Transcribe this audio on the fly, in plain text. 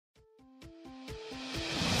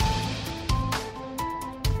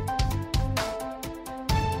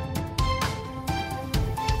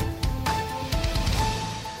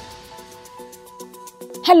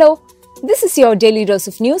Hello, this is your daily dose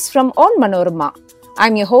of news from Onmanorama.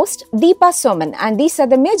 I'm your host Deepa Soman and these are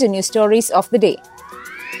the major news stories of the day.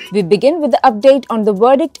 We begin with the update on the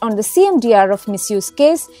verdict on the CMDRF misuse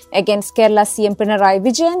case against Kerala CM Pinarayi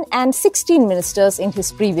Vijayan and 16 ministers in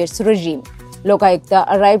his previous regime. Lokayukta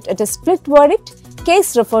arrived at a split verdict,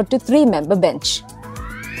 case referred to 3-member bench.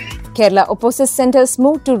 Kerala opposes centre's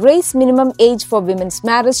move to raise minimum age for women's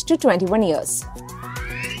marriage to 21 years.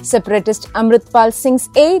 Separatist Amritpal Singh's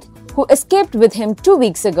aide, who escaped with him 2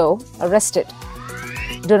 weeks ago, arrested.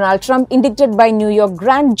 Donald Trump indicted by New York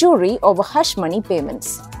grand jury over hush money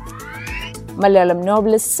payments. Malayalam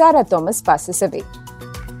novelist Sarah Thomas passes away.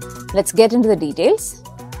 Let's get into the details.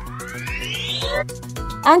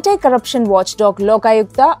 Anti-corruption watchdog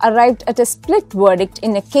Lokayukta arrived at a split verdict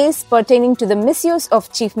in a case pertaining to the misuse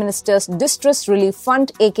of Chief Minister's Distress Relief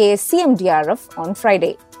Fund aka CMDRF on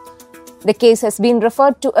Friday. The case has been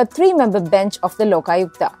referred to a 3-member bench of the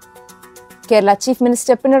Lokayukta. Kerala Chief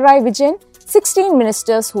Minister Pinarayi Vijayan, 16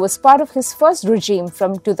 ministers who was part of his first regime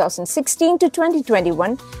from 2016 to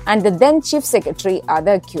 2021 and the then Chief Secretary are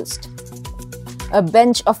the accused. A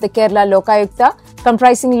bench of the Kerala Lokayukta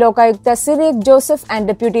comprising Lokayukta Syriac Joseph and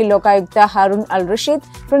Deputy Lokayukta Harun al-Rashid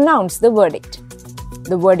pronounced the verdict.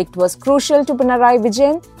 The verdict was crucial to Pinarayi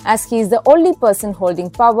Vijayan as he is the only person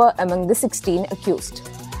holding power among the 16 accused.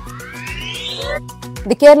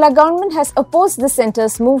 The Kerala government has opposed the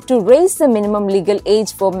centre's move to raise the minimum legal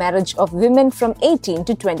age for marriage of women from 18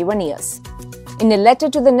 to 21 years. In a letter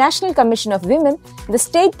to the National Commission of Women, the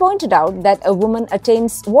state pointed out that a woman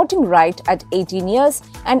attains voting right at 18 years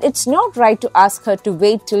and it's not right to ask her to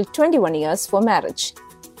wait till 21 years for marriage.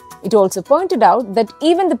 It also pointed out that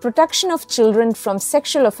even the Protection of Children from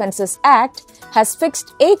Sexual Offences Act has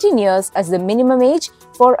fixed 18 years as the minimum age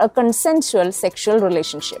for a consensual sexual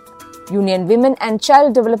relationship. Union Women and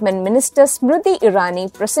Child Development Minister Smriti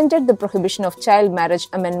Irani presented the Prohibition of Child Marriage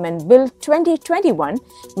Amendment Bill 2021,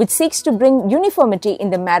 which seeks to bring uniformity in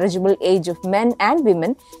the marriageable age of men and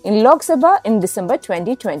women in Lok Sabha in December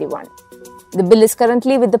 2021. The bill is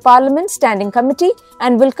currently with the Parliament Standing Committee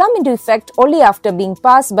and will come into effect only after being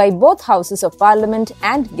passed by both houses of Parliament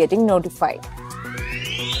and getting notified.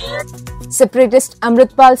 Separatist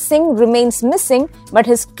Amritpal Singh remains missing, but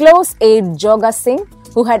his close aide Joga Singh,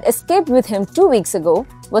 who had escaped with him 2 weeks ago,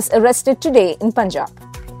 was arrested today in Punjab.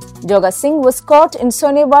 Joga Singh was caught in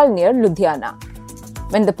Sonewal near Ludhiana.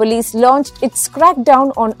 When the police launched its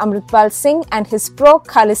crackdown on Amritpal Singh and his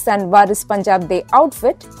pro-Khalistan Waris Punjab Day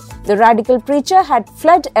outfit, the radical preacher had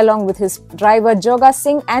fled along with his driver Joga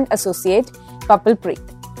Singh and associate Kapil Preet.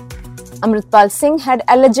 Amritpal Singh had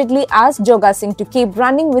allegedly asked Joga Singh to keep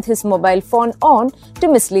running with his mobile phone on to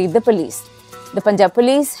mislead the police. The Punjab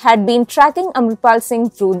police had been tracking Amritpal Singh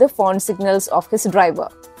through the phone signals of his driver.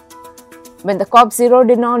 When the cops zeroed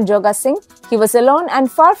in on Joga Singh, he was alone and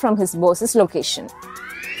far from his boss's location.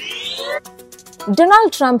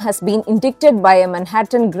 Donald Trump has been indicted by a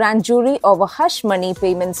Manhattan grand jury over hush money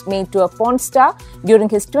payments made to a porn star during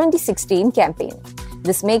his 2016 campaign.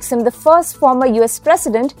 This makes him the first former US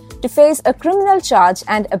president to face a criminal charge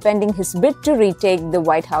and upending his bid to retake the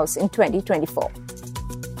White House in 2024.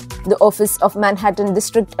 The Office of Manhattan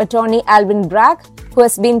District Attorney Alvin Bragg, who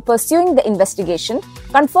has been pursuing the investigation,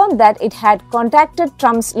 confirmed that it had contacted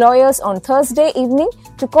Trump's lawyers on Thursday evening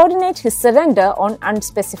to coordinate his surrender on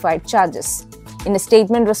unspecified charges. In a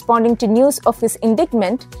statement responding to news of his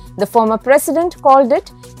indictment, the former president called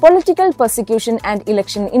it political persecution and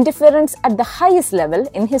election interference at the highest level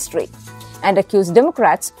in history, and accused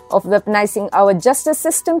Democrats of weaponizing our justice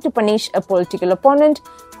system to punish a political opponent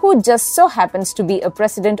who just so happens to be a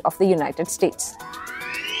president of the United States.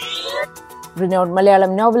 Renowned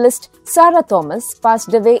Malayalam novelist Sarah Thomas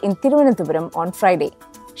passed away in Thiruvananthapuram on Friday.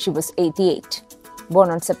 She was 88. Born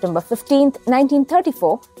on September 15,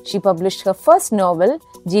 1934, she published her first novel,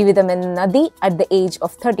 Jeevitham enna Nadi, at the age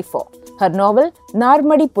of 34. Her novel,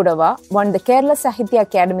 Narmadi Pudava, won the Kerala Sahitya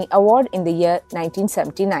Academy Award in the year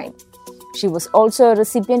 1979. She was also a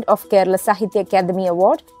recipient of Kerala Sahitya Academy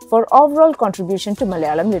Award for overall contribution to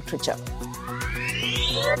Malayalam literature.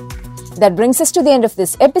 That brings us to the end of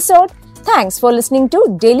this episode. Thanks for listening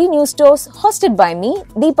to Daily News Tours hosted by me,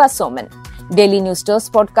 Deepa Soman. Daily News Tours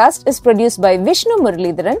podcast is produced by Vishnu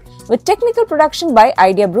Muralidharan with technical production by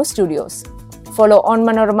Idea Brew Studios. Follow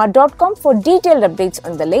onmanorama.com for detailed updates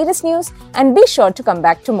on the latest news and be sure to come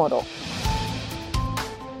back tomorrow.